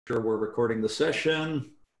Sure, we're recording the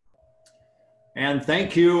session. And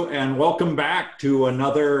thank you and welcome back to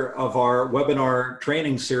another of our webinar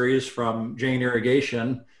training series from Jane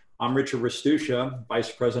Irrigation. I'm Richard Restuccia,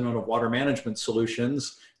 Vice President of Water Management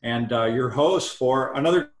Solutions, and your host for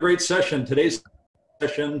another great session. Today's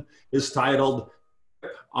session is titled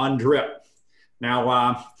On Drip.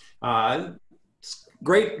 Now,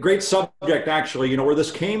 great subject, actually. You know, where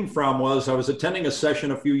this came from was I was attending a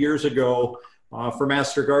session a few years ago for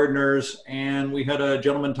master gardeners, and we had a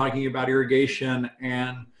gentleman talking about irrigation,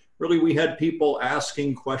 and really we had people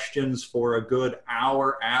asking questions for a good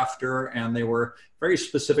hour after, and they were very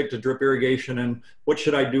specific to drip irrigation and what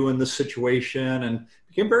should I do in this situation, and it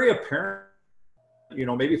became very apparent, you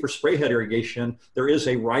know, maybe for spray head irrigation, there is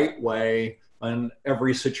a right way in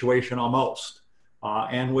every situation almost.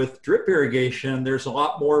 And with drip irrigation, there's a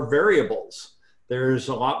lot more variables. There's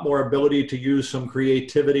a lot more ability to use some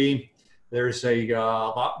creativity. There's a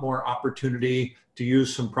lot more opportunity to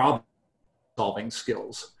use some problem solving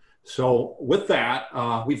skills. So with that,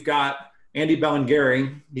 we've got Andy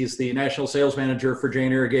Belingheri. He's the National Sales Manager for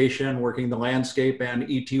Jane Irrigation, working the landscape and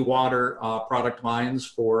ET water product lines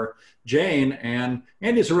for Jane. And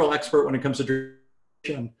Andy's a real expert when it comes to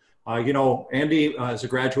irrigation. You know, Andy is a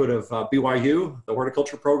graduate of BYU, the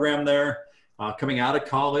horticulture program there. Coming out of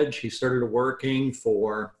college, he started working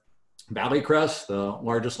for Valleycrest, the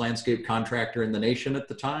largest landscape contractor in the nation at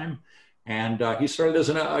the time. And he started as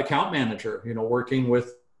an account manager, you know, working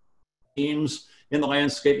with teams in the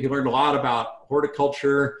landscape. He learned a lot about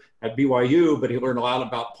horticulture at BYU, but he learned a lot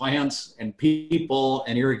about plants and people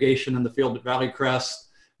and irrigation in the field at Valleycrest.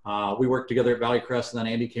 We worked together at Valleycrest, and then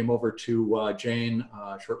Andy came over to Jane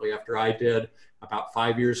shortly after I did, about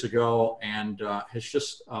 5 years ago, and has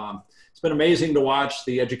just, it's been amazing to watch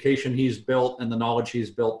the education he's built and the knowledge he's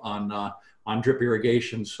built on drip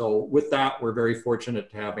irrigation. So with that, we're very fortunate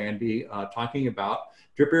to have Andy talking about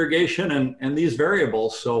drip irrigation and these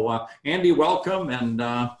variables. So Andy, welcome, and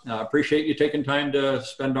appreciate you taking time to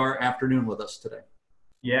spend our afternoon with us today.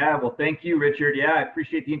 Yeah, well, thank you, Richard. Yeah, I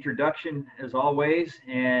appreciate the introduction as always.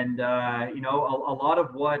 And, you know, a lot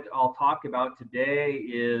of what I'll talk about today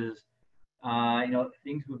is, you know,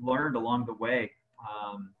 things we've learned along the way.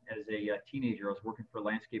 As a teenager, I was working for a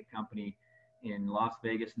landscape company in Las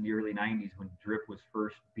Vegas in the early 90s when drip was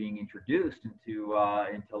first being introduced into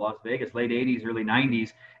Las Vegas, late 80s, early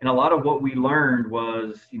 90s. And a lot of what we learned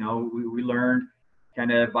was, you know, we learned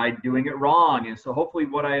kind of by doing it wrong. And so hopefully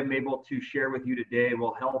what I am able to share with you today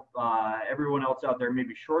will help everyone else out there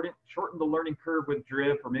maybe shorten the learning curve with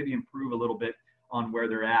drip, or maybe improve a little bit on where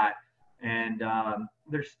they're at. And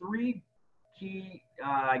there's three key,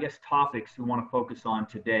 I guess, topics we want to focus on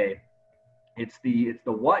today. It's the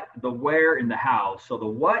what, the where, and the how. So the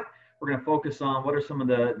what, we're going to focus on what are some of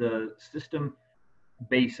the system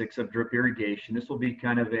basics of drip irrigation. This will be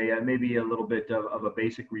kind of a maybe a little bit of a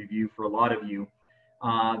basic review for a lot of you.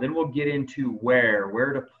 Then we'll get into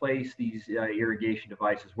where to place these irrigation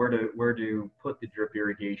devices, where to put the drip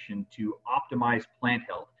irrigation to optimize plant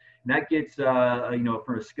health. And that gets, you know,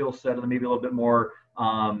 from a skill set maybe a little bit more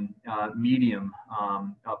medium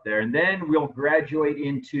up there. And then we'll graduate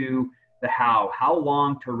into the how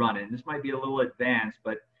long to run it. And this might be a little advanced,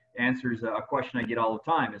 but answers a question I get all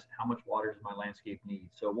the time is how much water does my landscape need?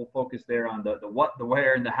 So we'll focus there on the what, the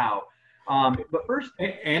where, and the how. But first,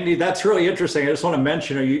 Andy, that's really interesting. I just want to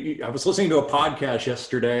mention, I was listening to a podcast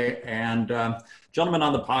yesterday, and a gentleman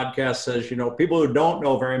on the podcast says, you know, people who don't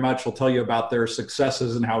know very much will tell you about their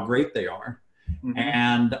successes and how great they are. Mm-hmm.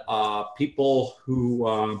 And people who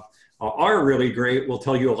are really great will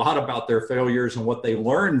tell you a lot about their failures and what they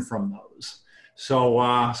learned from those. So,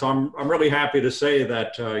 so I'm really happy to say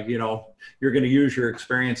that, you know, you're going to use your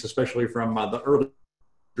experience, especially from the early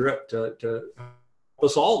drip, to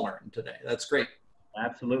help us all learn today. That's great.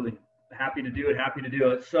 Absolutely. Happy to do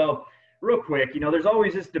it. So real quick, you know, there's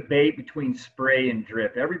always this debate between spray and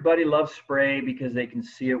drip. Everybody loves spray because they can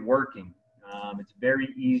see it working. It's very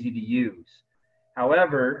easy to use.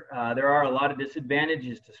 However, there are a lot of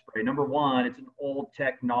disadvantages to spray. Number one, it's an old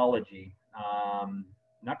technology.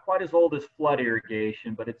 Not quite as old as flood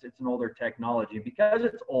irrigation, but it's an older technology. Because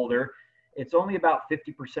it's older, it's only about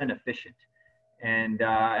 50% efficient. And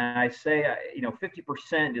I say, you know,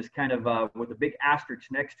 50% is kind of with a big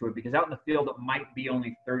asterisk next to it, because out in the field, it might be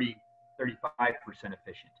only 30, 35%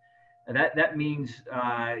 efficient. And that means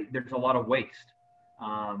there's a lot of waste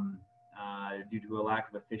due to a lack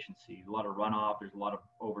of efficiency, a lot of runoff, there's a lot of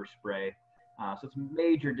overspray. So it's a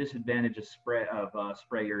major disadvantage of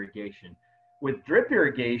spray irrigation. With drip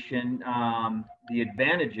irrigation, the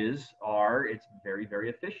advantages are it's very, very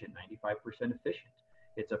efficient, 95% efficient.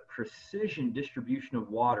 It's a precision distribution of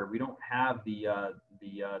water. We don't have the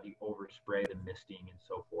overspray, the misting, and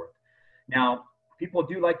so forth. Now, people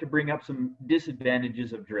do like to bring up some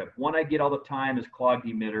disadvantages of drip. One I get all the time is clogged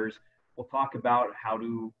emitters. We'll talk about how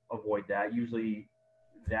to avoid that. Usually,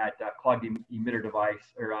 that clogged emitter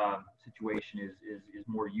device or situation is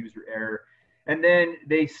more user error. And then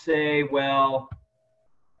they say, well,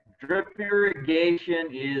 drip irrigation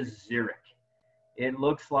is xeric. It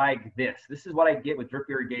looks like this. This is what I get with drip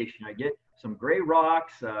irrigation. I get some gray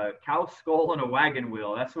rocks, a cow skull, and a wagon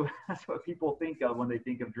wheel. That's what people think of when they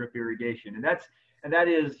think of drip irrigation, and that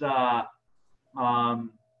is not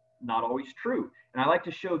always true. And I like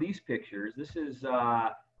to show these pictures. This is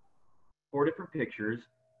 4 different pictures,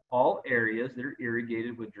 all areas that are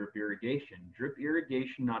irrigated with drip irrigation. Drip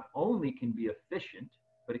irrigation not only can be efficient,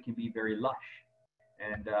 but it can be very lush.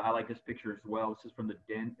 And I like this picture as well. This is from the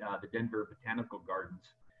Denver Botanical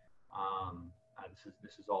Gardens.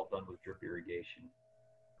 This is all done with drip irrigation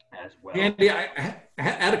as well. Andy, I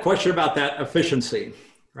had a question about that efficiency,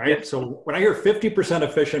 right? Yes. So when I hear 50%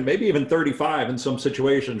 efficient, maybe even 35 in some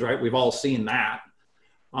situations, right? We've all seen that.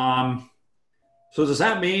 So does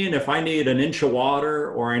that mean if I need an inch of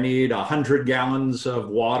water or I need 100 gallons of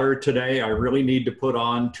water today, I really need to put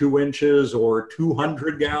on 2 inches or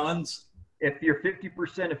 200 gallons? If you're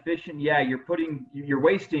 50% efficient, yeah, you're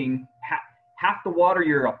wasting half the water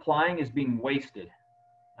you're applying is being wasted.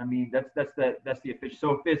 I mean, that's the efficient.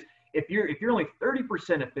 So if you're only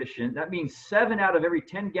 30% efficient, that means 7 out of every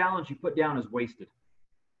 10 gallons you put down is wasted.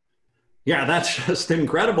 Yeah, that's just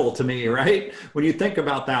incredible to me, right? When you think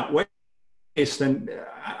about that waste, and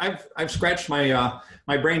I've scratched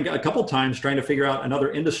my brain a couple times trying to figure out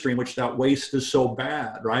another industry in which that waste is so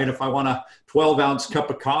bad, right? If I want a 12-ounce cup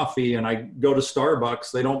of coffee and I go to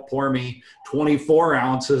Starbucks, they don't pour me 24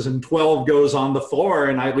 ounces and 12 goes on the floor,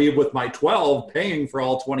 and I leave with my 12 paying for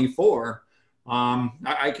all 24.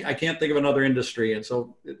 I can't think of another industry, and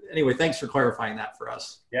so anyway, thanks for clarifying that for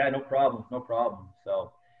us. Yeah, no problem.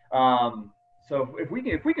 So, so if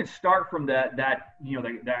we can start from that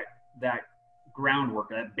groundwork,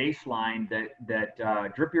 that baseline,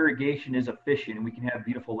 that drip irrigation is efficient and we can have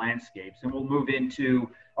beautiful landscapes, and we'll move into,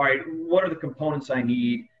 all right, what are the components I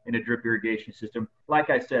need in a drip irrigation system? Like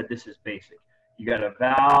I said, this is basic. You got a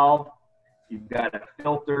valve, you've got a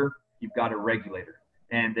filter, you've got a regulator,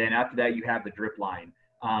 and then after that you have the drip line.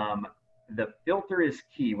 The filter is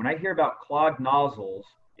key. When I hear about clogged nozzles,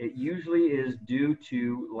 it usually is due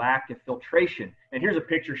to lack of filtration. And here's a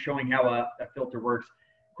picture showing how a filter works.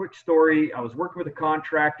 Quick story, I was working with a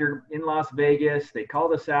contractor in Las Vegas. They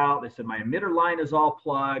called us out. They said, my emitter line is all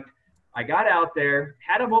plugged. I got out there,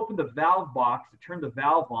 had them open the valve box to turn the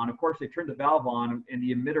valve on. Of course, they turned the valve on and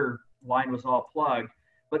the emitter line was all plugged.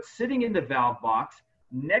 But sitting in the valve box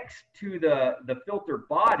next to the filter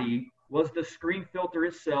body was the screen filter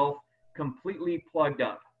itself, completely plugged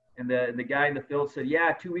up. And the guy in the field said,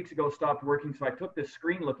 yeah, 2 weeks ago it stopped working. So I took this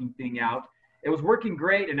screen looking thing out. It was working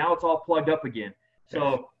great, and now it's all plugged up again.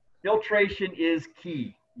 So filtration is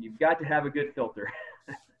key. You've got to have a good filter.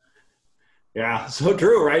 Yeah, so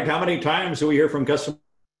true, right? How many times do we hear from customer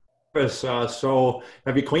service, so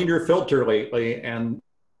have you cleaned your filter lately? And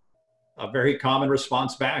a very common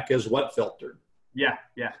response back is, what filter? Yeah,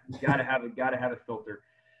 you gotta have a filter.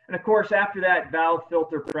 And of course, after that valve,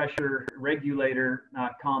 filter, pressure, regulator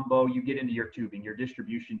combo, you get into your tubing, your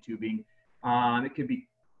distribution tubing. It could be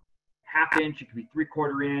 1/2 inch, it could be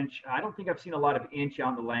 3/4 inch. I don't think I've seen a lot of inch out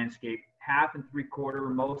in the landscape. 1/2 and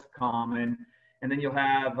 3/4 most common. And then you'll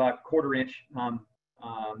have a 1/4 inch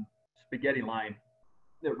spaghetti line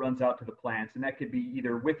that runs out to the plants. And that could be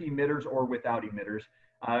either with emitters or without emitters.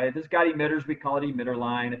 If it's got emitters, we call it emitter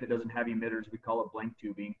line. If it doesn't have emitters, we call it blank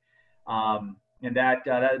tubing. And that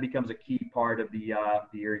becomes a key part of the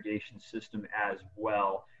irrigation system as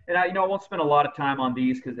well. And I won't spend a lot of time on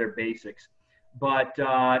these because they're basics. But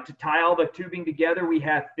to tie all the tubing together, we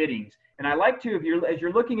have fittings. And I like to, as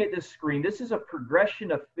you're looking at this screen, this is a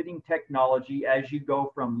progression of fitting technology as you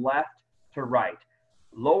go from left to right.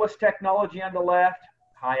 Lowest technology on the left,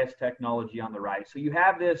 highest technology on the right. So you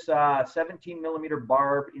have this 17 millimeter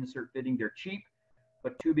barb insert fitting. They're cheap,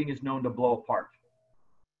 but tubing is known to blow apart.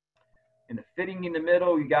 In the fitting in the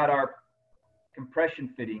middle, you got our compression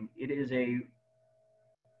fitting. It's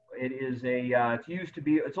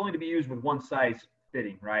only to be used with one size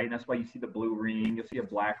fitting, right? And that's why you see the blue ring, you'll see a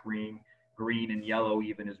black ring, green and yellow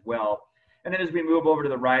even as well. And then as we move over to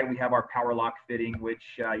the right, we have our power lock fitting,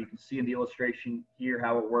 which you can see in the illustration here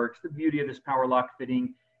how it works. The beauty of this power lock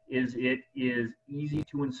fitting is it is easy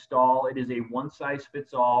to install. It is a one size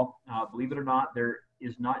fits all. Believe it or not, there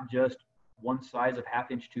is not just one size of 1/2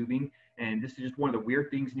 inch tubing. And this is just one of the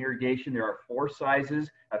weird things in irrigation. There are 4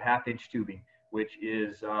 sizes of 1/2-inch tubing, which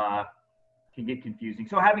is can get confusing.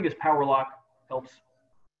 So having this power lock helps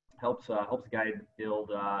the guy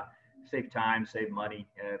build, save time, save money.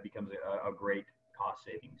 Becomes a great cost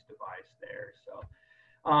savings device there. So,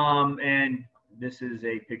 and this is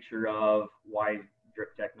a picture of why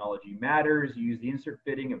drip technology matters. You use the insert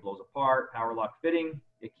fitting, it blows apart. Power lock fitting,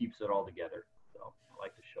 it keeps it all together. So I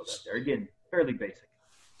like to show that there. Again, fairly basic.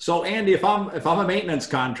 So Andy, if I'm a maintenance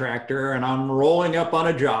contractor and I'm rolling up on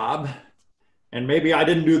a job, and maybe I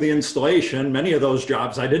didn't do the installation, many of those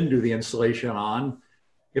jobs I didn't do the installation on.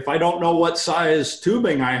 If I don't know what size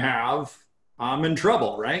tubing I have, I'm in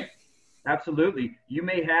trouble, right? Absolutely. You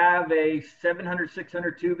may have a 700,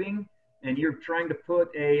 600 tubing, and you're trying to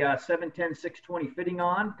put a 710, 620 fitting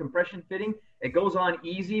on, compression fitting. It goes on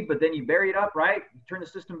easy, but then you bury it up, right? You turn the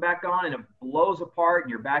system back on and it blows apart and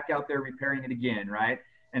you're back out there repairing it again, right?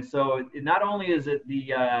 And so not only is it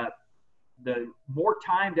the more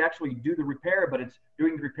time to actually do the repair, but it's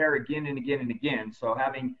doing the repair again and again and again. So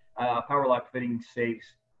having a power lock fitting saves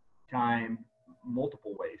time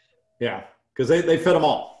multiple ways. Yeah, because they fit them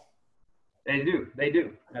all. They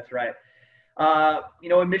do. That's right.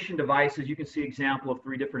 Emission devices, you can see example of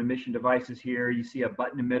 3 different emission devices here. You see a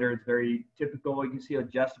button emitter, it's very typical. You can see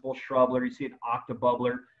adjustable shrubler, you see an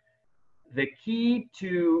octobubbler. The key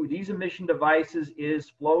to these emission devices is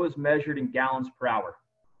flow is measured in gallons per hour.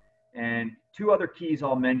 And 2 other keys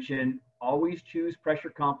I'll mention: always choose pressure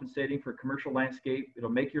compensating for commercial landscape. It'll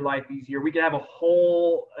make your life easier. We could have a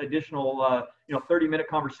whole additional 30-minute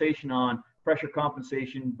conversation on pressure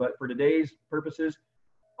compensation, but for today's purposes,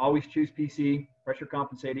 always choose PC, pressure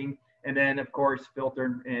compensating. And then of course,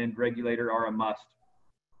 filter and regulator are a must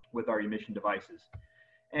with our emission devices.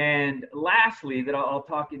 And lastly, that I'll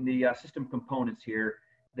talk in the system components here,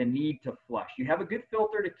 the need to flush. You have a good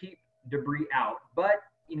filter to keep debris out, but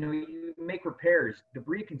you make repairs,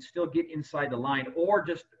 debris can still get inside the line, or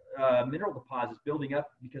just mineral deposits building up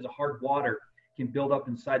because of hard water can build up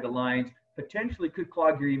inside the lines, potentially could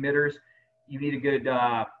clog your emitters. You need a good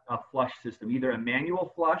flush system, either a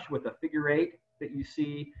manual flush with a figure 8 that you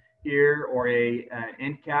see here, or an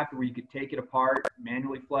end cap where you could take it apart,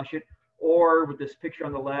 manually flush it, or with this picture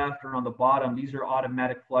on the left or on the bottom, these are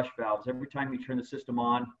automatic flush valves. Every time you turn the system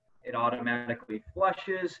on, it automatically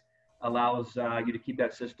flushes, allows you to keep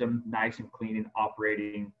that system nice and clean and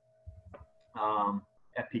operating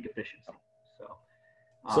at peak efficiency.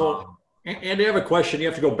 So Andy, I have a question. You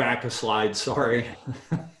have to go back a slide, sorry.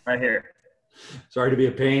 Right here. Sorry to be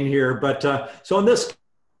a pain here, but so in this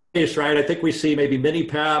case, right, I think we see maybe mini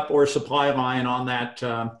PEP or supply line on that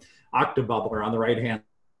octobubbler on the right hand,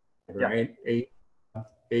 right? Yeah.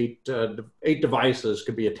 Eight devices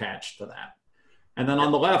could be attached to that. And then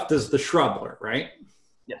on the left is the shrubler, right?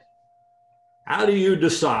 Yes. How do you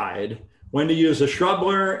decide when to use a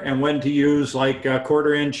shrubler and when to use like a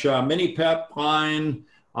 1/4-inch mini PEP line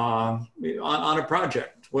on a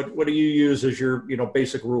project? What do you use as your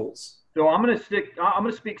basic rules? So I'm going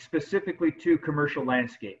to speak specifically to commercial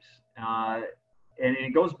landscapes, and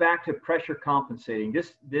it goes back to pressure compensating.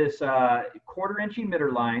 This 1/4-inch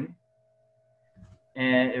emitter line,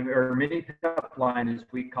 or mini PEP line as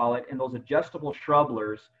we call it, and those adjustable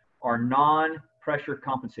shrublers are non-pressure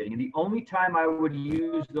compensating. And the only time I would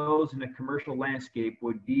use those in a commercial landscape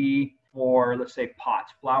would be for, let's say,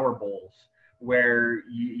 pots, flower bowls, where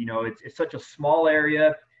it's such a small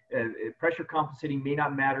area. Pressure compensating may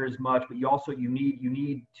not matter as much, but you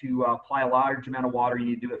need to apply a large amount of water. You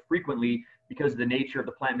need to do it frequently because of the nature of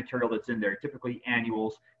the plant material that's in there. Typically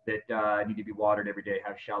annuals that need to be watered every day,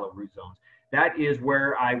 have shallow root zones. That is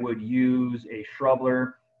where I would use a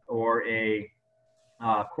shrubler or a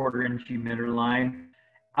 1/4-inch emitter line.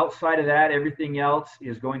 Outside of that, everything else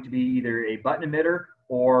is going to be either a button emitter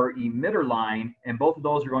or emitter line, and both of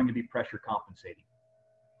those are going to be pressure compensating.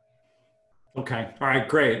 Okay. All right,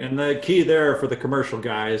 great. And the key there for the commercial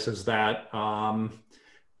guys is that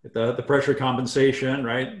the pressure compensation,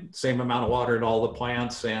 right? Same amount of water at all the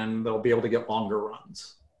plants, and they'll be able to get longer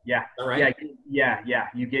runs. Yeah. All right. Yeah.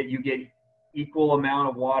 You get equal amount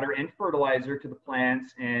of water and fertilizer to the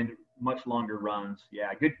plants and much longer runs.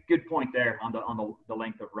 Yeah. Good point there on the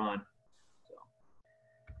length of run.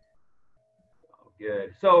 So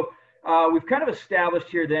good. So we've kind of established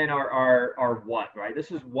here then our what, right?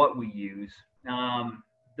 This is what we use.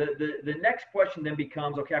 The next question then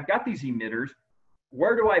becomes, okay, I've got these emitters.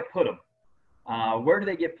 Where do I put them? Where do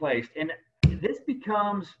they get placed? And this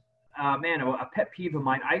becomes, a pet peeve of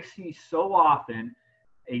mine. I see so often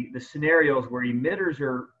the scenarios where emitters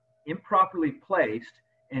are improperly placed,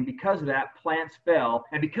 and because of that, plants fail.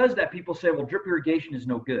 And because of that, people say, well, drip irrigation is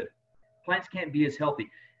no good. plants can't be as healthy.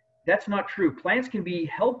 That's not true. Plants can be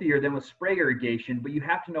healthier than with spray irrigation, but you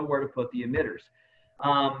have to know where to put the emitters.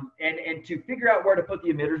 And to figure out where to put the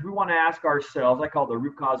emitters, we want to ask ourselves, I call it the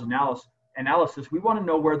root cause analysis. We want to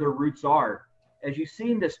know where the roots are. As you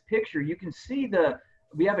see in this picture, you can see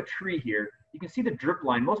we have a tree here. You can see the drip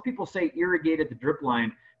line. Most people say irrigate at the drip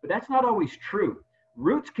line, but that's not always true.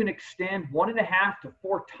 Roots can extend 1.5 to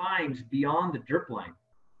 4 times beyond the drip line.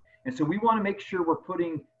 And so we want to make sure we're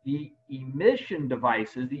putting the emission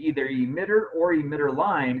devices, the either emitter or emitter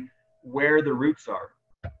line, where the roots are.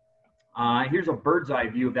 Here's a bird's eye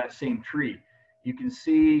view of that same tree. You can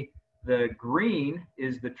see the green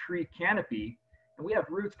is the tree canopy, and we have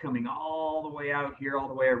roots coming all the way out here, all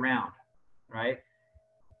the way around, right?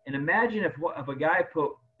 And imagine if a guy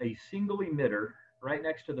put a single emitter right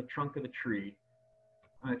next to the trunk of the tree's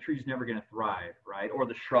never going to thrive, right? Or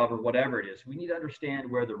the shrub or whatever it is. We need to understand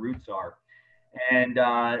where the roots are. And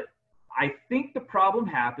I think the problem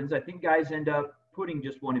happens, I think guys end up putting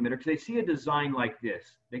just one emitter because they see a design like this.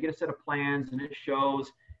 They get a set of plans and it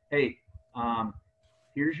shows, hey,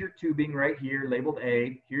 here's your tubing right here, labeled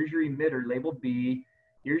A. Here's your emitter, labeled B.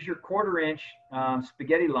 Here's your 1/4 inch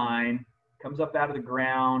spaghetti line, comes up out of the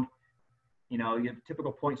ground. You know, you have a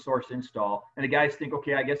typical point source install. And the guys think,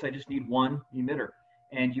 okay, I guess I just need one emitter.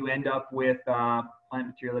 And you end up with plant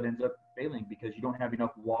material that ends up failing because you don't have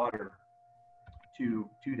enough water to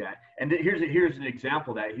that. And here's an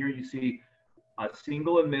example of that. Here you see a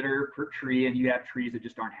single emitter per tree, and you have trees that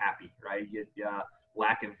just aren't happy, right? You get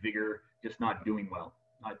lack of vigor, just not doing well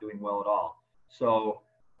at all. So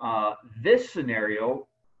this scenario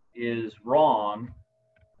is wrong.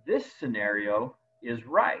 This scenario is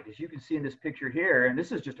right. As you can see in this picture here, and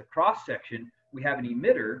this is just a cross section, we have an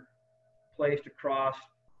emitter placed across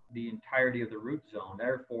the entirety of the root zone.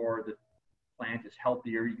 Therefore, the plant is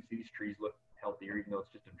healthier. You can see these trees look healthier, even though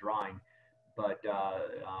it's just a drawing. But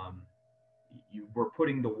we're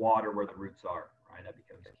putting the water where the roots are, right? That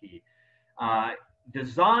becomes key.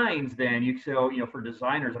 Designs, then, for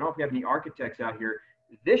designers, I don't know if we have any architects out here,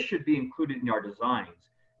 this should be included in our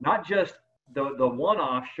designs, not just the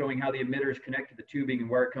one-off showing how the emitters connect to the tubing and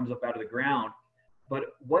where it comes up out of the ground,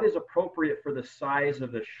 but what is appropriate for the size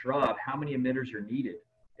of the shrub, how many emitters are needed.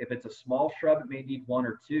 If it's a small shrub, it may need 1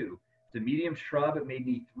 or 2. If it's a medium shrub, it may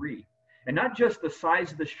need 3. And not just the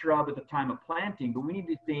size of the shrub at the time of planting, but we need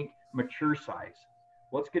to think mature size.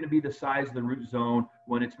 What's going to be the size of the root zone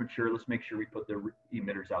when it's mature? Let's make sure we put the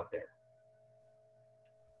emitters out there.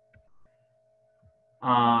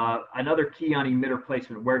 Another key on emitter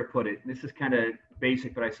placement, where to put it. This is kind of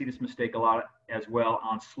basic, but I see this mistake a lot as well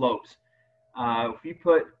on slopes. If you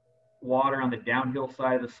put water on the downhill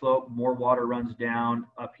side of the slope, more water runs down.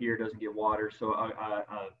 Up here doesn't get water. So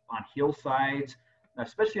on hillsides,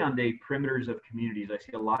 especially on the perimeters of communities, I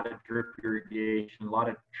see a lot of drip irrigation, a lot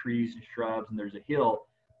of trees and shrubs, and there's a hill.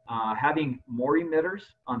 Having more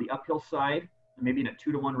emitters on the uphill side, maybe in a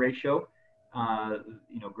 2-to-1 ratio,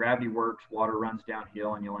 gravity works, water runs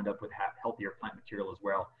downhill, and you'll end up with healthier plant material as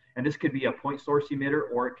well. And this could be a point source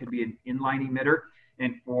emitter, or it could be an inline emitter.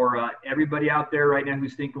 And for everybody out there right now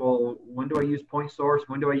who's thinking, well, when do I use point source?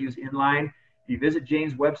 When do I use inline? If you visit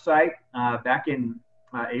Jane's website back in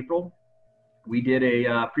April, we did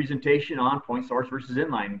a presentation on point source versus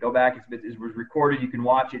inline. Go back, it was recorded. You can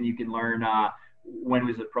watch it and you can learn when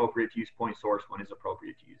was appropriate to use point source, when is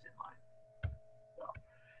appropriate to use inline. So,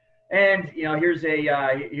 and here's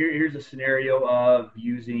a scenario of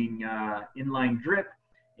using inline drip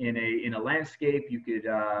in a landscape. You could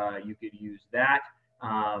use that.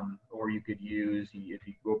 Or you could use, if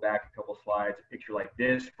you go back a couple slides, a picture like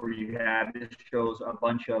this, where this shows a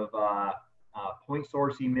bunch of point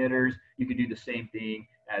source emitters. You could do the same thing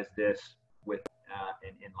as this with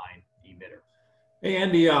an inline emitter. Hey,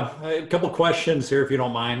 Andy, a couple questions here, if you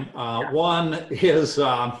don't mind. Yeah. One is,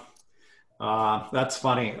 that's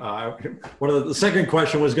funny. The second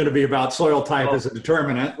question was going to be about soil type as a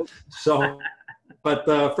determinant. So, but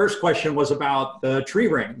the first question was about the tree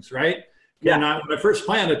rings, right? When I first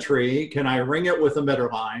plant a tree, can I ring it with a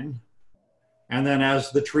emitter line? And then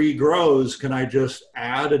as the tree grows, can I just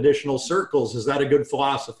add additional circles? Is that a good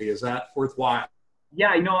philosophy? Is that worthwhile? Yeah,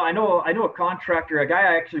 I know a contractor, a guy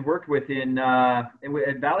I actually worked with at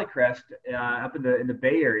Valleycrest up in the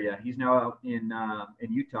Bay Area. He's now out in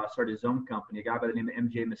Utah, started his own company, a guy by the name of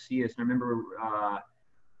MJ Macias. And I remember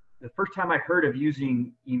the first time I heard of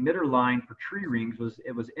using emitter line for tree rings was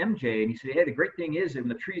MJ, and he said, hey, the great thing is that when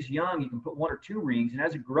the tree's young, you can put 1 or 2 rings, and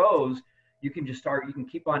as it grows, you can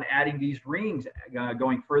keep on adding these rings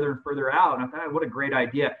going further and further out. And I thought, what a great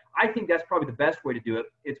idea. I think that's probably the best way to do it.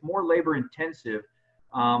 It's more labor intensive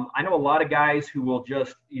I know a lot of guys who will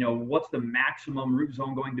just, what's the maximum root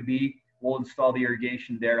zone going to be? We'll install the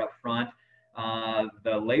irrigation there up front.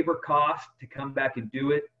 The labor cost to come back and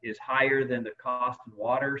do it is higher than the cost in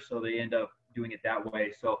water, so they end up doing it that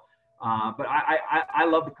way. So, but I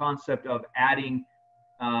love the concept of adding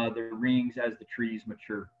the rings as the trees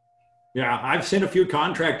mature. Yeah, I've seen a few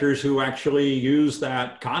contractors who actually use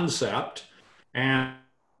that concept and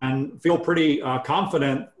feel pretty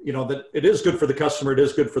confident, that it is good for the customer, it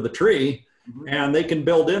is good for the tree, and they can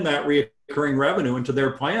build in that recurring revenue into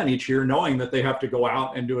their plan each year, knowing that they have to go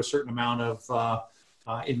out and do a certain amount of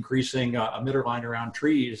increasing emitter line around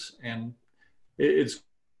trees, and it's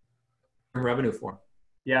revenue for them.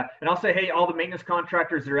 Yeah, and I'll say, hey, all the maintenance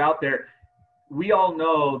contractors that are out there, we all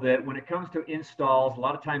know that when it comes to installs, a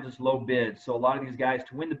lot of times it's low bid. So a lot of these guys,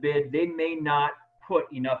 to win the bid, they may not put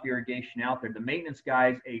enough irrigation out there. The maintenance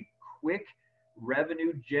guys, a quick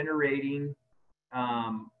revenue generating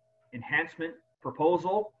enhancement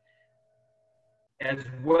proposal, as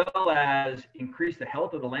well as increase the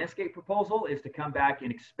health of the landscape proposal, is to come back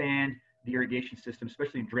and expand the irrigation system,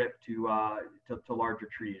 especially in drip, to larger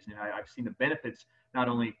trees. And I've seen the benefits not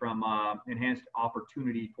only from enhanced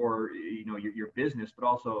opportunity for your business, but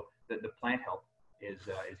also the plant health is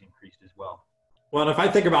increased as well. Well, if I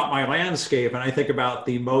think about my landscape and I think about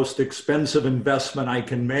the most expensive investment I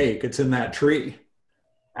can make, it's in that tree.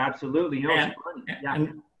 Absolutely.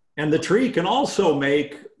 And the tree can also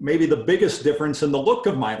make maybe the biggest difference in the look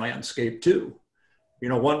of my landscape too.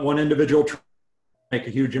 One individual tree make a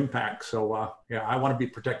huge impact. So yeah, I want to be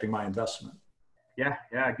protecting my investment. Yeah,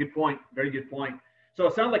 good point. Very good point. So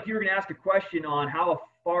it sounds like you were going to ask a question on how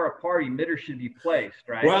far apart emitters should be placed,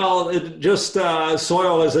 right? Well, just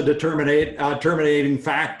soil is a terminating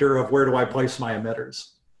factor of where do I place my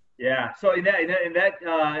emitters. Yeah. So in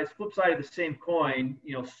that is flip side of the same coin.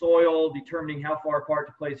 Soil determining how far apart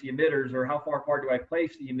to place the emitters, or how far apart do I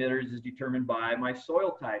place the emitters, is determined by my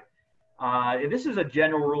soil type. And this is a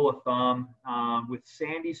general rule of thumb. With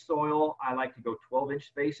sandy soil, I like to go 12-inch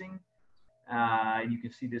spacing. And you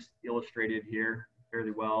can see this illustrated here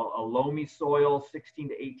fairly well. A loamy soil, 16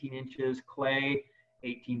 to 18 inches. Clay,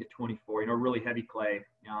 18 to 24. Really heavy clay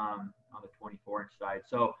on the 24-inch side.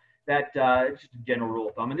 So that it's just a general rule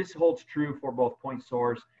of thumb. And this holds true for both point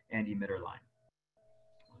source and emitter line.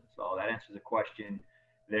 So that answers the question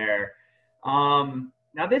there.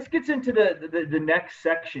 Now this gets into the next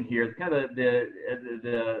section here, kind of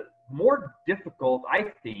the more difficult, I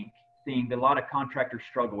think, thing that a lot of contractors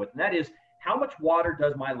struggle with, and that is, how much water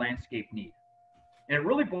does my landscape need? And it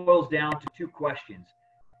really boils down to two questions.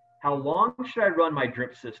 How long should I run my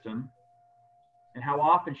drip system? And how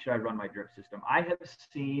often should I run my drip system? I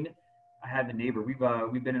had a neighbor,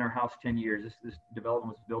 we've been in our house 10 years. This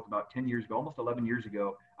development was built about 10 years ago, almost 11 years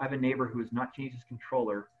ago. I have a neighbor who has not changed his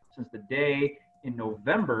controller since the day in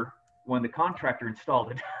November when the contractor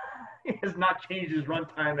installed it. He has not changed his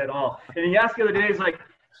runtime at all. And he asked the other day, he's like,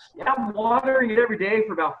 yeah, I'm watering it every day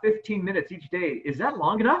for about 15 minutes each day. Is that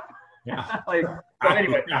long enough? Yeah. So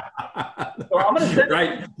anyway, so I'm going to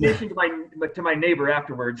send this to my neighbor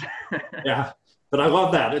afterwards. Yeah, but I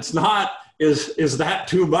love that. It's not, is that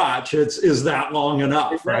too much? It's, is that long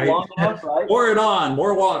enough, is that long enough, right? Pour it on,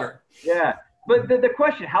 more water. Yeah, but the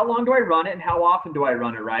question, how long do I run it and how often do I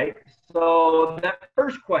run it, right? So that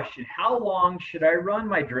first question, how long should I run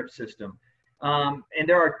my drip system? And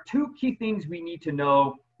there are two key things we need to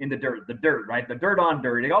know in the dirt, right? The dirt on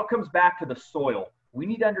dirt. It all comes back to the soil. We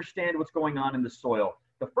need to understand what's going on in the soil.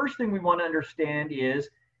 The first thing we want to understand is,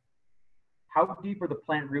 how deep are the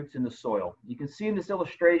plant roots in the soil? You can see in this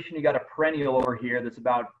illustration, you got a perennial over here that's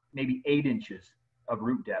about maybe 8 inches of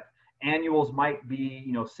root depth. Annuals might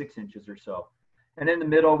be, 6 inches or so. And in the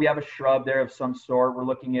middle, we have a shrub there of some sort. We're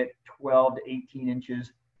looking at 12 to 18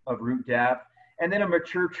 inches of root depth. And then a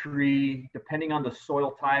mature tree, depending on the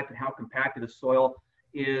soil type and how compacted the soil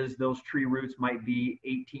is, those tree roots might be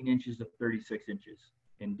 18 inches to 36 inches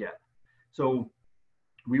in depth. So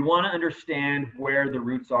we want to understand where the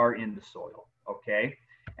roots are in the soil, okay?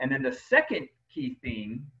 And then the second key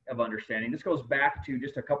thing of understanding, this goes back to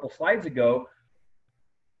just a couple slides ago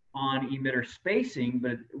on emitter spacing,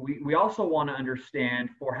 but we also want to understand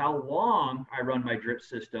for how long I run my drip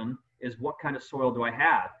system is what kind of soil do I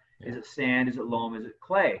have? Is it sand? Is it loam? Is it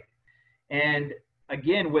clay? And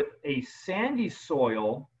again, with a sandy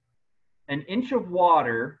soil, an inch of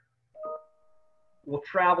water will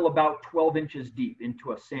travel about 12 inches deep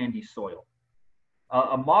into a sandy soil.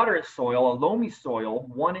 A moderate soil, a loamy soil,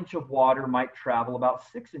 1 inch of water might travel about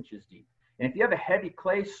 6 inches deep. And if you have a heavy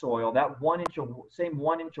clay soil, that 1 inch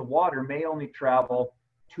of water may only travel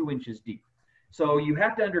 2 inches deep. So you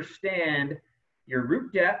have to understand your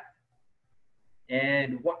root depth,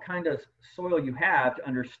 and what kind of soil you have to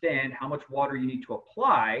understand how much water you need to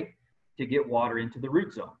apply to get water into the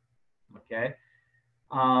root zone. Okay.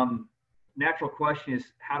 Natural question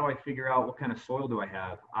is, how do I figure out what kind of soil do I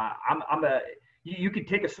have? You could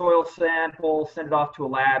take a soil sample, send it off to a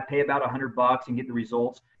lab, pay about $100 and get the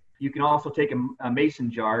results. You can also take a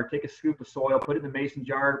mason jar, take a scoop of soil, put it in the mason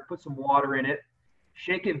jar, put some water in it,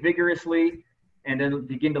 shake it vigorously, and then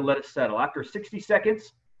begin to let it settle. After 60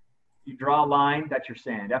 seconds, you draw a line, that's your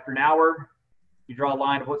sand. After an hour, you draw a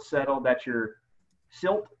line of what's settled, that's your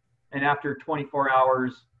silt. And after 24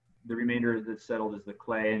 hours, the remainder that's settled is the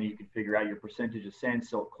clay, and you can figure out your percentage of sand,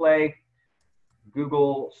 silt, clay.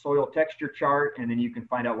 Google soil texture chart, and then you can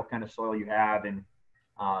find out what kind of soil you have and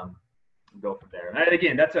go from there. And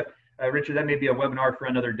again, that's Richard, that may be a webinar for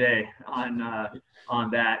another day on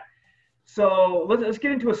that. So let's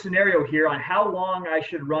get into a scenario here on how long I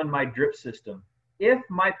should run my drip system. If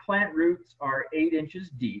my plant roots are 8 inches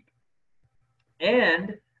deep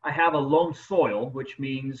and I have a loam soil, which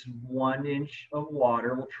means 1 inch of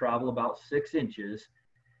water will travel about 6 inches,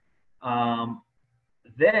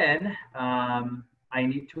 then I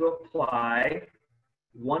need to apply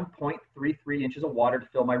 1.33 inches of water to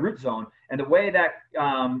fill my root zone. And the way that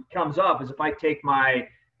comes up is if I take my,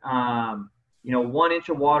 1 inch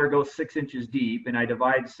of water goes 6 inches deep, and I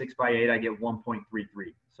divide 6 by 8, I get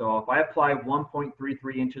 1.33. So if I apply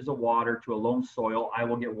 1.33 inches of water to a loam soil, I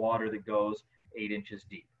will get water that goes 8 inches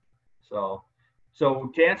deep. So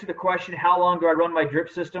to answer the question, how long do I run my drip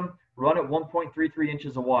system? Run at 1.33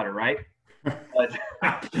 inches of water, right? But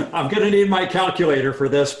I'm going to need my calculator for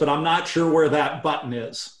this, but I'm not sure where that button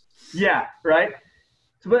is. Yeah, right.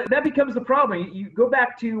 So but that becomes the problem. You go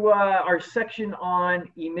back to our section on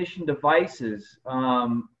emission devices.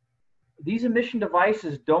 These emission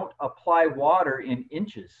devices don't apply water in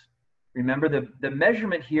inches. Remember, the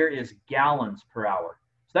measurement here is gallons per hour.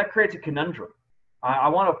 So that creates a conundrum. I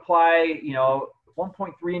want to apply,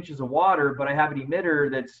 1.3 inches of water, but I have an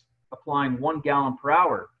emitter that's applying 1 gallon per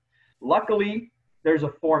hour. Luckily, there's a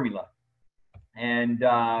formula. And,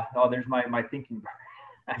 there's my thinking.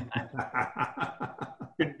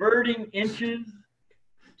 Converting inches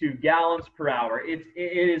to gallons per hour. It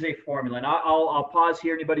is a formula. And I'll pause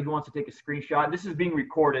here. Anybody who wants to take a screenshot. This is being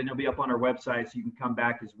recorded and it'll be up on our website so you can come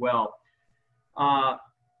back as well.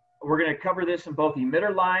 We're going to cover this in both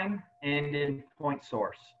emitter line and in point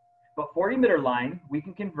source. But for emitter line, we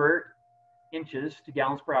can convert inches to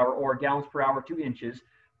gallons per hour or gallons per hour to inches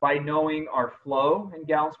by knowing our flow in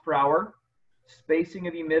gallons per hour, spacing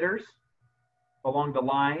of emitters along the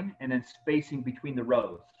line, and then spacing between the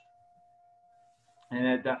rows.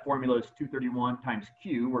 And that formula is 231 times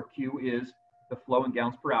Q, where Q is the flow in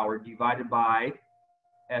gallons per hour divided by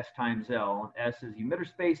S times L. S is emitter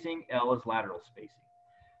spacing, L is lateral spacing.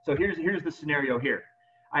 So here's the scenario here.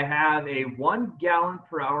 I have a 1 gallon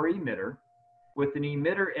per hour emitter with an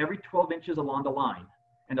emitter every 12 inches along the line,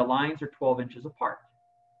 and the lines are 12 inches apart.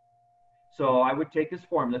 So I would take this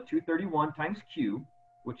formula, 231 times Q,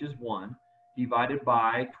 which is 1, divided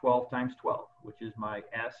by 12 times 12, which is my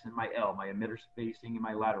S and my L, my emitter spacing and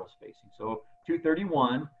my lateral spacing. So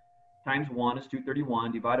 231 times 1 is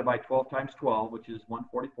 231, divided by 12 times 12, which is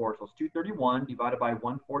 144. So it's 231 divided by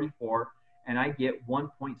 144, and I get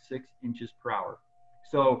 1.6 inches per hour.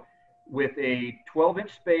 So with a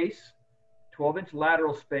 12-inch space, 12-inch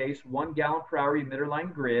lateral space, 1 gallon per hour emitter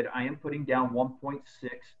line grid, I am putting down 1.6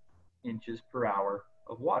 inches per hour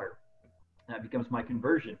of water. That becomes my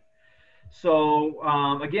conversion. So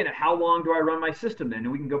again, how long do I run my system then?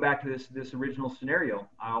 And we can go back to this original scenario.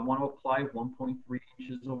 I want to apply 1.3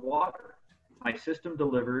 inches of water. My system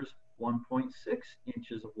delivers 1.6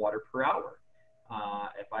 inches of water per hour.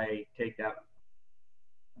 If I take that,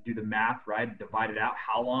 do the math, right, divide it out,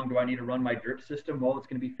 how long do I need to run my drip system? Well, it's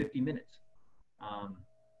going to be 50 minutes.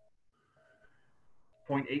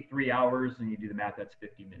 0.83 hours, and you do the math, that's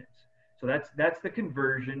 50 minutes. So that's the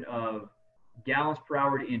conversion of gallons per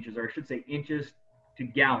hour to inches, or I should say inches to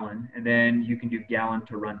gallon, and then you can do gallon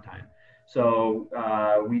to runtime. So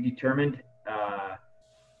we determined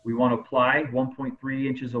we want to apply 1.3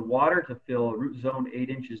 inches of water to fill a root zone 8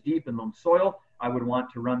 inches deep in loam soil. I would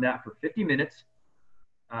want to run that for 50 minutes,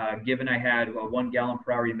 given I had a 1 gallon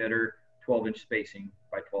per hour emitter, 12-inch spacing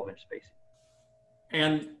by 12-inch spacing.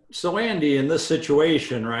 And so, Andy, in this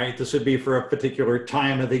situation, right, this would be for a particular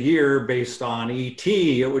time of the year based on ET.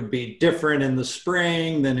 It would be different in the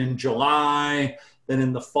spring than in July, than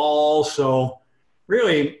in the fall. So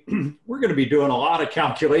really, we're going to be doing a lot of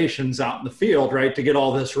calculations out in the field, right, to get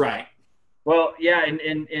all this right. Well, yeah, and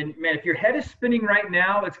man, if your head is spinning right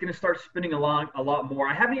now, it's going to start spinning along a lot more.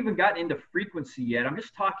 I haven't even gotten into frequency yet. I'm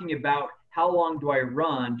just talking about how long do I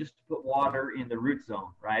run just to put water in the root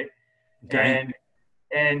zone, right? Okay. And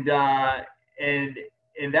and uh, and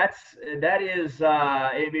and that is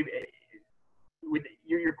with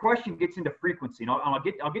your question gets into frequency. And I'll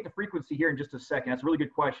get to frequency here in just a second. That's a really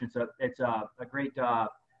good question. It's a great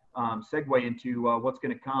segue into what's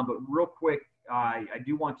going to come. But real quick, I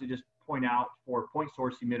do want to just point out for point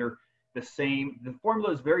source emitter the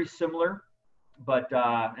formula is very similar, but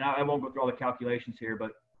and I won't go through all the calculations here,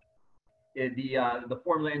 but the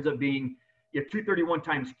formula ends up being you have 231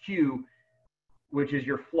 times Q, which is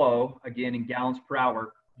your flow, again, in gallons per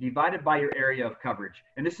hour, divided by your area of coverage.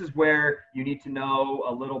 And this is where you need to know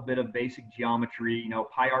a little bit of basic geometry,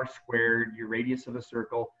 pi r squared, your radius of a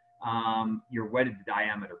circle, your wetted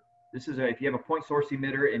diameter. This is if you have a point source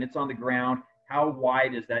emitter and it's on the ground, how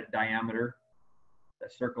wide is that diameter,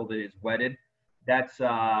 that circle that is wetted? That's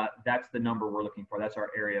the number we're looking for. That's our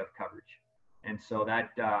area of coverage. And so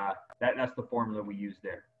that's the formula we use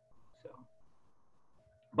there. So,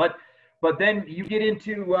 but then you get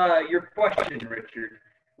into your question, Richard,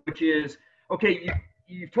 which is, okay,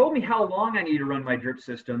 you've told me how long I need to run my drip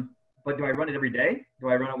system, but do I run it every day? Do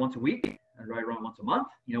I run it once a week? Or do I run it once a month?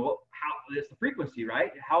 How it's the frequency,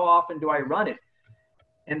 right? How often do I run it?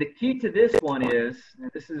 And the key to this one is,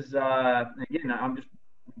 this is, again, I'm just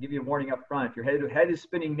give you a warning up front. If your head is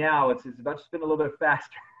spinning now, it's about to spin a little bit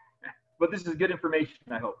faster. But this is good information,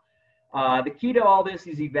 I hope. The key to all this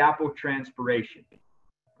is evapotranspiration,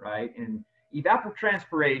 right? And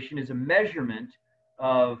evapotranspiration is a measurement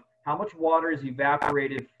of how much water is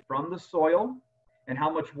evaporated from the soil and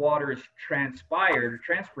how much water is transpired, or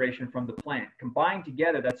transpiration from the plant. Combined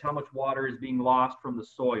together, that's how much water is being lost from the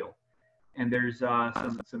soil. And there's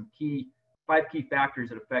some five key factors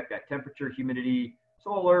that affect that: temperature, humidity,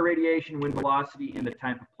 solar radiation, wind velocity, and the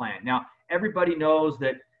type of plant. Now, everybody knows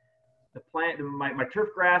that the plant, my turf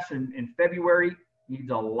grass in February needs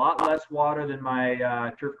a lot less water than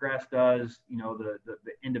my turf grass does, the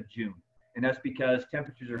end of June. And that's because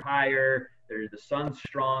temperatures are higher, the sun's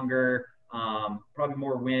stronger, probably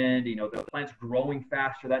more wind, the plant's growing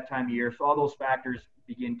faster that time of year. So all those factors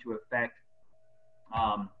begin to affect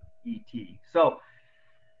ET. So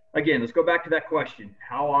again, let's go back to that question.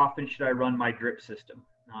 How often should I run my drip system?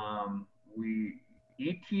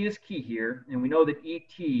 ET is key here, and we know that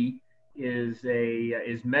ET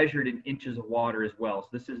is measured in inches of water as well.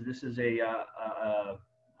 So this is a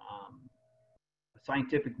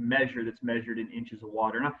scientific measure that's measured in inches of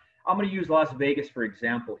water. Now, I'm going to use Las Vegas for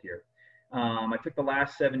example here. I took the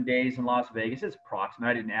last 7 days in Las Vegas. It's approximate.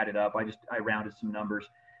 I didn't add it up. I rounded some numbers.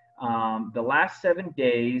 The last 7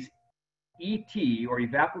 days, ET, or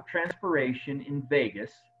evapotranspiration in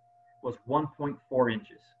Vegas, was 1.4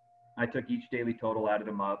 inches. I took each daily total, added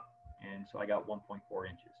them up, and so I got 1.4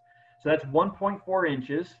 inches. So that's 1.4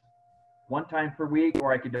 inches one time per week,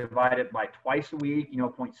 or I could divide it by twice a week,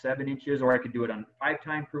 0.7 inches, or I could do it on 5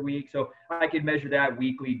 times per week. So I could measure that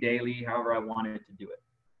weekly, daily, however I wanted to do it,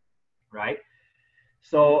 right?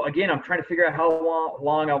 So again, I'm trying to figure out how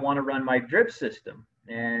long I want to run my drip system.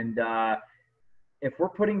 And if we're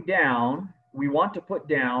we want to put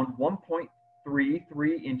down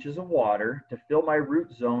 1.33 inches of water to fill my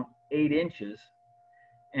root zone 8 inches.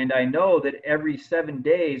 And I know that every 7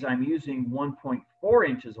 days I'm using 1.4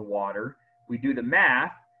 inches of water. We do the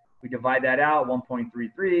math. We divide that out,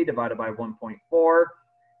 1.33 divided by 1.4,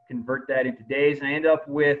 convert that into days, and I end up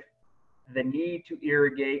with the need to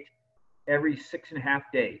irrigate every 6.5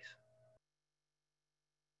 days.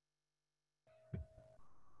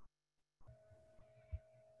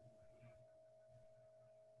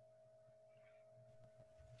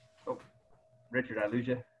 Oh, Richard, I lose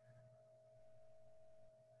you?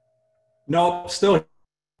 No, still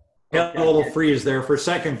had a little freeze there for a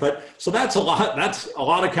second, but so that's a lot. That's a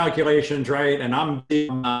lot of calculations, right? And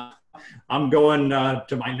I'm going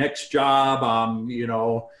to my next job.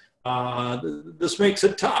 This makes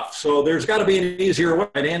it tough. So there's got to be an easier way,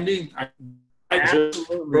 right, Andy? I just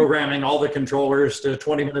programming all the controllers to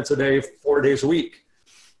 20 minutes a day, 4 days a week.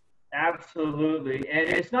 Absolutely, and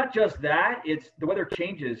it's not just that. It's the weather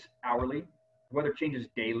changes hourly. The weather changes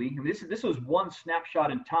daily. I mean, this was one snapshot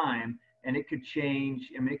in time, and it could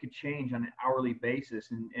change. I mean, it could change on an hourly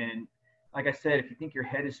basis. And like I said, if you think your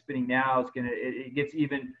head is spinning now, it gets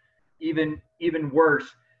even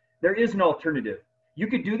worse. There is an alternative. You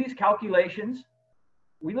could do these calculations.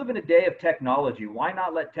 We live in a day of technology. Why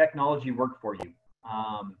not let technology work for you?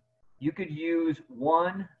 You could use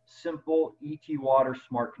one simple ET Water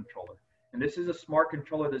smart controller. And this is a smart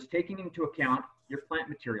controller that's taking into account your plant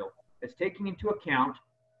material. It's taking into account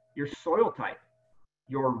your soil type,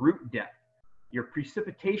 your root depth, your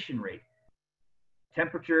precipitation rate,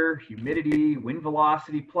 temperature, humidity, wind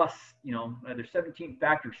velocity, plus, there's 17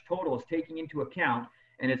 factors total is taking into account,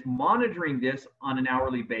 and it's monitoring this on an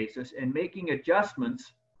hourly basis and making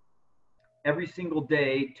adjustments every single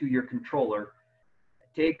day to your controller.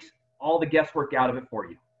 It takes all the guesswork out of it for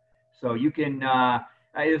you. So you can,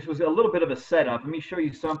 this was a little bit of a setup. Let me show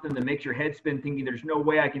you something that makes your head spin thinking there's no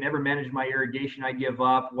way I can ever manage my irrigation. I give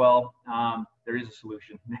up. Well, there is a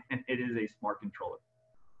solution. It is a smart controller.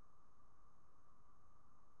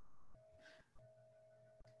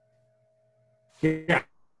 Yeah.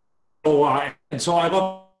 And so I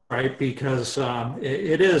love, right, because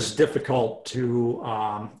it is difficult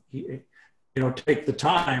to, take the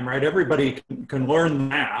time, right? Everybody can learn the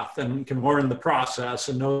math and can learn the process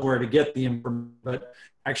and know where to get the information, but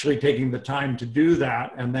actually taking the time to do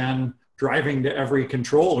that and then driving to every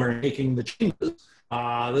controller and making the changes,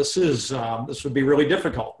 this would be really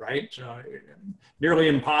difficult, right? Nearly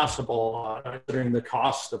impossible considering the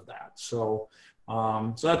cost of that. So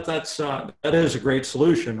that is a great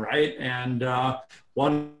solution, right? And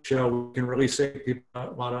one show we can really save people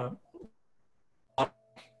a lot of.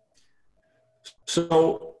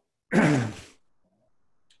 So,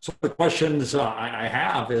 so the questions I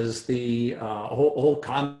have is the whole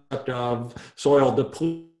concept of soil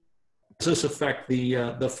depletion. Does this affect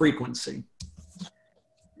the frequency?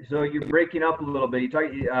 So you're breaking up a little bit.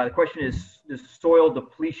 The question is, does soil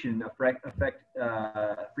depletion affect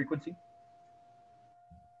frequency?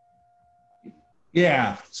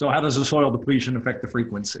 Yeah. So how does the soil depletion affect the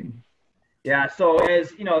frequency? Yeah. So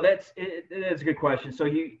as you know, that's a good question. So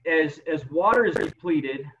as water is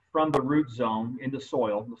depleted from the root zone in the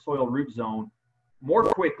soil root zone, more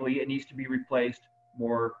quickly, it needs to be replaced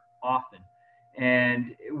more often.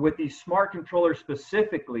 And with these smart controllers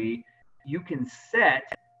specifically, you can set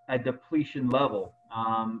a depletion level.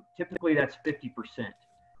 Typically, that's 50%.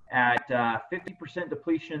 At 50%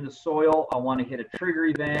 depletion in the soil, I want to hit a trigger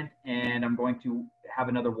event, and I'm going to have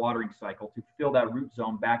another watering cycle to fill that root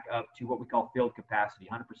zone back up to what we call field capacity,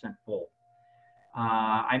 100% full.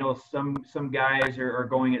 I know some guys are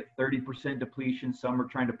going at 30% depletion. Some are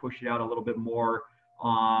trying to push it out a little bit more.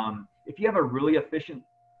 If you have a really efficient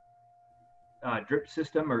drip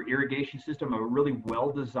system or irrigation system, a really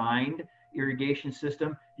well-designed irrigation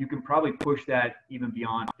system, you can probably push that even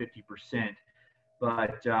beyond 50%.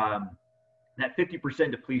 But that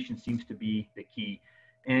 50% depletion seems to be the key.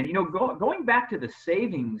 And, going back to the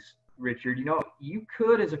savings, Richard, you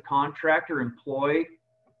could, as a contractor, employ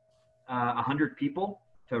 100 people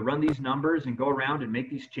to run these numbers and go around and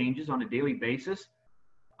make these changes on a daily basis.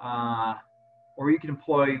 Or you can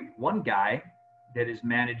employ one guy that is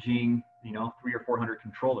managing, 300 or 400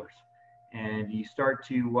 controllers. And you start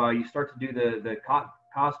to do the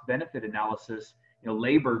cost benefit analysis,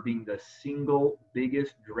 labor being the single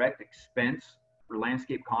biggest direct expense for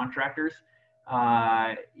landscape contractors.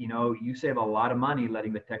 You save a lot of money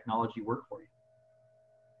letting the technology work for you.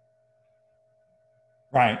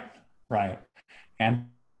 Right. And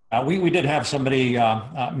we did have somebody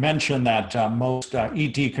mention that most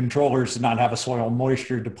ET controllers do not have a soil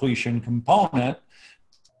moisture depletion component.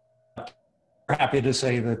 We're happy to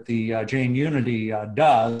say that the Jane Unity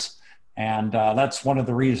does. And that's one of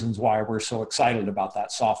the reasons why we're so excited about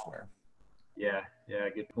that software. Yeah,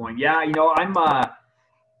 good point. Yeah,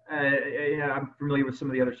 I'm familiar with some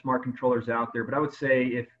of the other smart controllers out there, but I would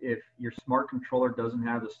say if your smart controller doesn't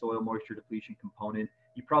have the soil moisture depletion component,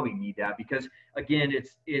 you probably need that, because again,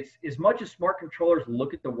 it's as much as smart controllers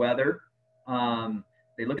look at the weather,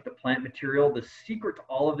 they look at the plant material. The secret to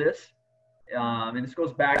all of this, and this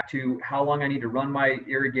goes back to how long I need to run my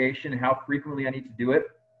irrigation and how frequently I need to do it.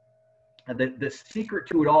 The secret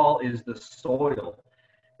to it all is the soil.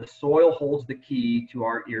 The soil holds the key to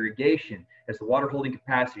our irrigation. As the water holding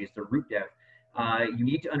capacity, it's the root depth. You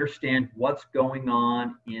need to understand what's going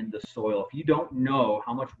on in the soil. If you don't know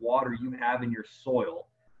how much water you have in your soil,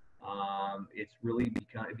 it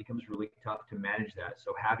becomes really tough to manage that.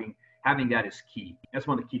 So having that is key. That's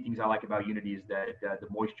one of the key things I like about Unity, is that the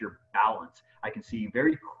moisture balance. I can see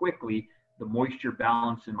very quickly the moisture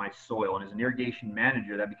balance in my soil, and as an irrigation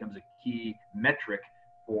manager, that becomes a key metric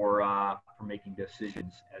for making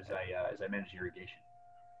decisions as I manage irrigation.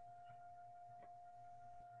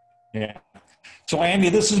 Yeah. So Andy,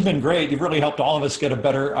 this has been great. You've really helped all of us get a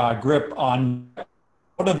better grip on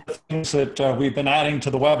one of the things that we've been adding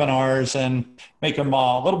to the webinars and make them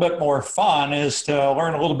a little bit more fun is to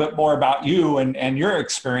learn a little bit more about you and your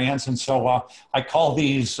experience. And so I call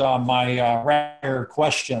these my rapid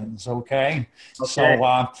questions, okay? Okay.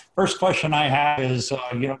 So first question I have is, you know,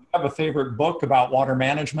 do you have a favorite book about water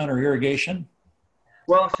management or irrigation?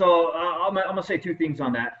 Well, so I'm gonna say two things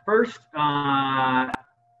on that. First,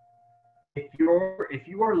 if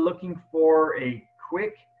you are looking for a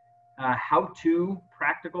quick how-to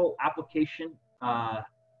practical application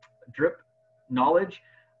drip knowledge,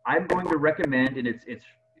 I'm going to recommend, and it's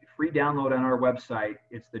free download on our website.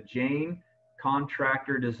 It's the Jane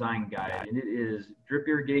Contractor Design Guide, and it is drip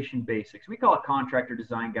irrigation basics. We call it Contractor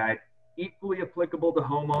Design Guide. Equally applicable to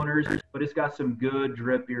homeowners, but it's got some good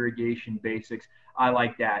drip irrigation basics. I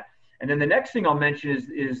like that. And then the next thing I'll mention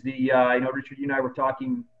is the, you know, Richard, you and I were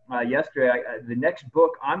talking yesterday. The next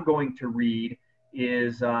book I'm going to read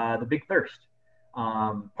is The Big Thirst.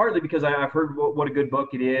 Partly because I've heard what a good book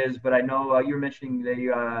it is, but I know you were mentioning they,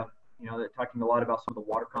 you know, they're talking a lot about some of the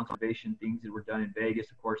water conservation things that were done in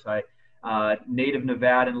Vegas. Of course, native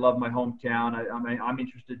Nevada and love my hometown. I'm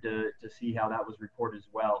interested to see how that was reported as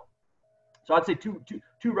well. So I'd say two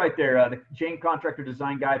right there. The Jane Contractor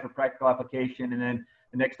Design Guide for practical application, and then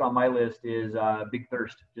the next on my list is Big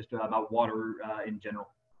Thirst, just about water in general.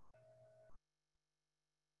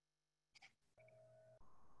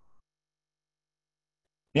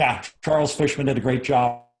 Yeah, Charles Fishman did a great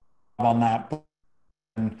job on that.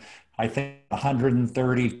 And I think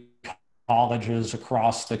 130 colleges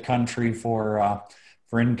across the country for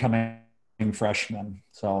incoming freshmen.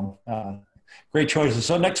 So great choices.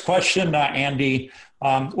 So next question, Andy,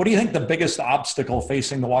 what do you think the biggest obstacle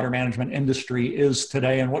facing the water management industry is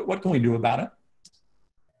today, and what can we do about it?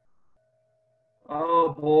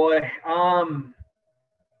 Oh boy,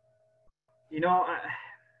 you know,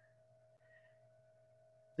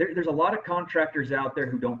 there's a lot of contractors out there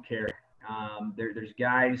who don't care. There's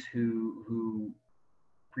guys who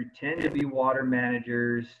pretend to be water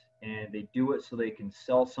managers, and they do it so they can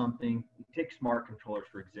sell something. Take smart controllers,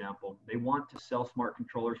 for example. They want to sell smart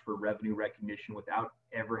controllers for revenue recognition without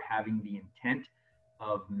ever having the intent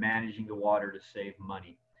of managing the water to save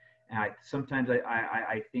money. And sometimes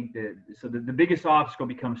I think that, so the biggest obstacle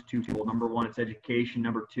becomes twofold. Number one, it's education.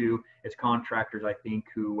 Number two, it's contractors, I think,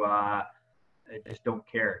 who just don't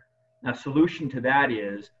care. Now, solution to that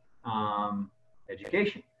is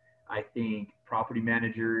education. I think property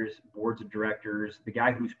managers, boards of directors, the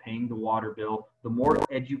guy who's paying the water bill, the more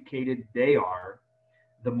educated they are,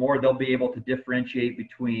 the more they'll be able to differentiate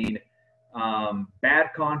between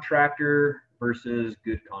bad contractor versus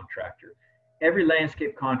good contractor. Every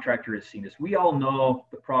landscape contractor has seen this. We all know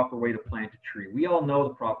the proper way to plant a tree. We all know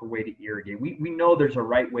the proper way to irrigate. We know there's a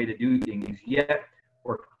right way to do things, yet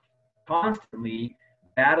we're constantly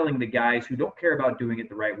battling the guys who don't care about doing it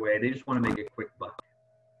the right way. They just want to make a quick buck.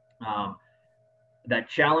 That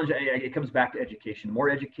challenge, it comes back to education. The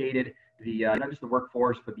more educated not just the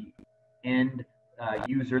workforce, but the end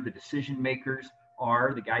user, the decision makers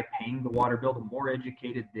are, the guy paying the water bill, the more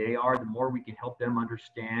educated they are, the more we can help them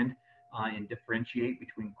understand and differentiate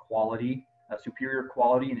between quality, superior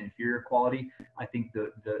quality and inferior quality. I think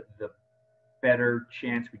the better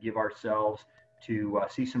chance we give ourselves to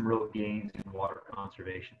see some real gains in water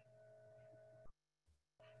conservation.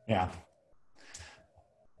 Yeah.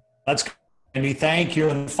 That's good, Andy. Thank you.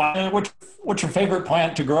 And finally, what's your favorite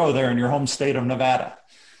plant to grow there in your home state of Nevada?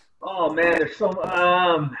 Oh man, there's so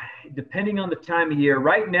depending on the time of year.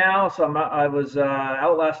 Right now, so I was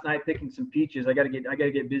out last night picking some peaches. I gotta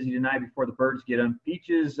get busy tonight before the birds get them.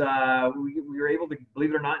 Peaches, we were able to, believe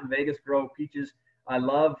it or not, in Vegas grow peaches. I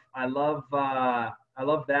love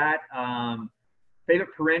that.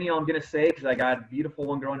 Favorite perennial, I'm gonna say, because I got a beautiful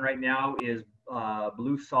one growing right now, is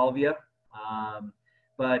blue salvia.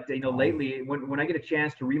 But you know, lately, when I get a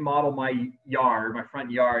chance to remodel my yard, my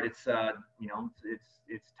front yard, it's you know,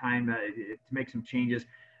 it's time to make some changes.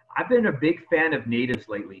 I've been a big fan of natives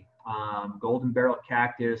lately. Golden barrel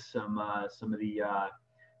cactus, some of the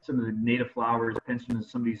native flowers, penstemons,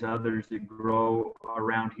 some of these others that grow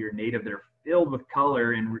around here native. They're filled with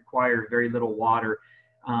color and require very little water.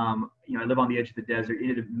 You know, I live on the edge of the desert,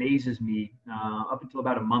 and it amazes me. Up until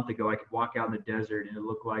about a month ago, I could walk out in the desert and it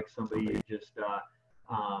looked like somebody just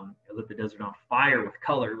lit the desert on fire with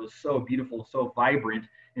color. It was so beautiful, so vibrant,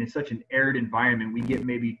 and it's such an arid environment. We get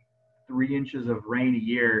maybe 3 inches of rain a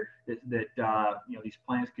year that you know, these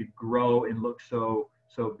plants could grow and look so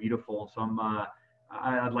beautiful. So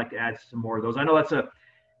I'd like to add some more of those. I know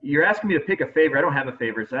you're asking me to pick a favorite. I don't have a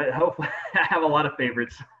favorite. So hopefully I have a lot of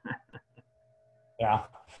favorites. Yeah.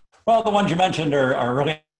 Well, the ones you mentioned are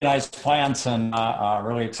really nice plants, and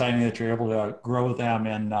really exciting that you're able to grow them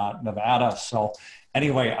in Nevada. So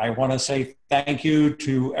anyway, I want to say thank you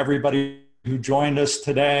to everybody who joined us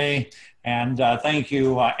today. And thank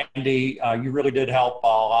you, Andy. You really did help a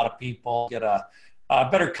lot of people get a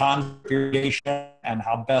better configuration and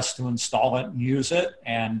how best to install it and use it.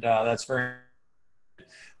 And that's very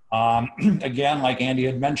again, like Andy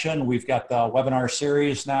had mentioned, we've got the webinar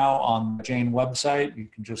series now on the Jane website. You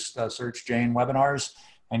can just search Jane webinars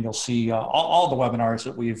and you'll see all the webinars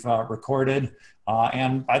that we've recorded.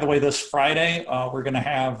 And by the way, this Friday, we're going to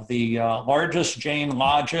have the largest Jane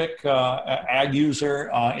Logic ag user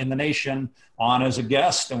in the nation on as a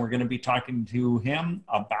guest. And we're going to be talking to him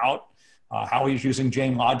about how he's using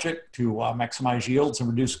Jane Logic to maximize yields and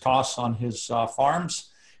reduce costs on his farms.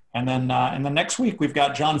 And then in the next week, we've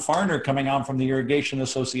got John Farner coming on from the Irrigation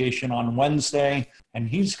Association on Wednesday, and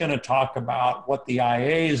he's going to talk about what the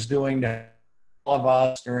IA is doing to all of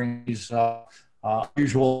us during these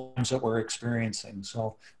unusual times that we're experiencing.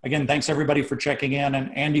 So again, thanks everybody for checking in.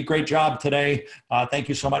 And Andy, great job today. Thank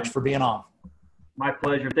you so much for being on. My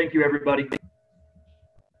pleasure. Thank you, everybody.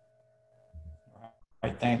 All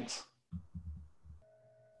right, thanks.